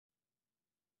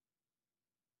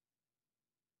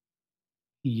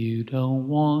You don't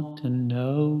want to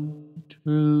know the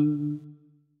truth.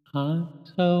 I'm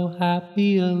so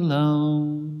happy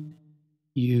alone.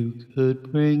 You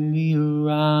could bring me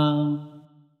around,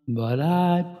 but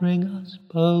I'd bring us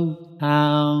both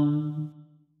down.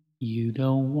 You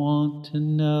don't want to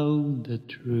know the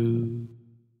truth.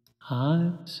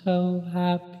 I'm so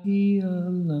happy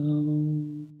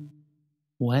alone.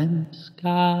 When the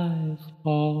sky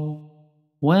falls,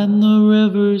 when the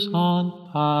river's on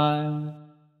fire,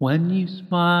 when you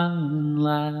smile and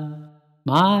laugh,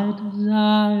 my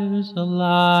desire's a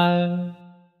liar.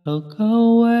 So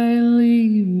go away and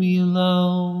leave me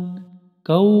alone.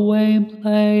 Go away and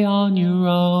play on your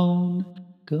own.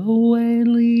 Go away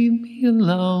and leave me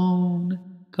alone.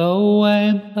 Go away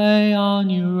and play on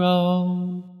your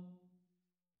own.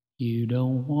 You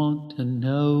don't want to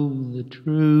know the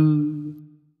truth.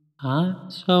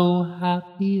 I'm so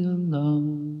happy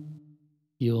alone.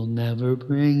 You'll never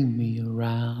bring me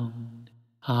around.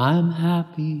 I'm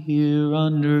happy here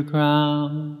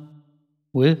underground,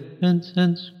 with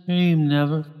Vincent's dream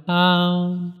never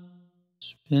found,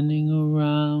 spinning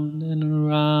around and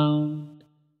around,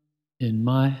 in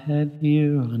my head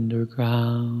here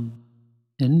underground,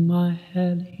 in my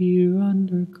head here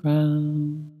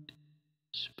underground,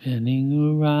 spinning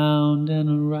around and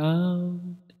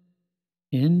around,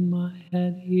 in my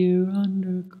head here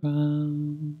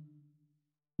underground.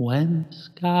 When the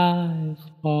sky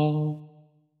falls,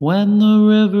 when the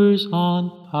river's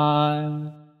on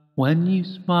fire, when you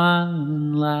smile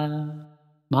and laugh,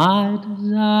 my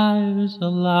desire's a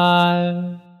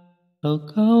liar. So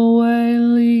go away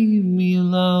and leave me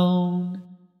alone.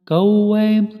 Go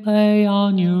away and play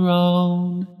on your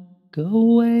own. Go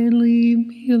away and leave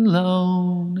me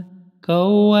alone.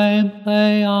 Go away and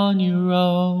play on your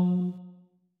own.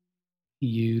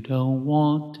 You don't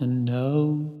want to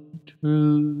know the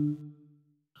truth.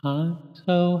 I'm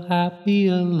so happy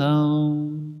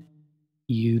alone.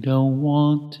 You don't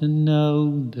want to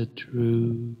know the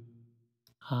truth.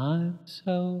 I'm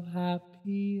so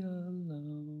happy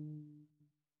alone.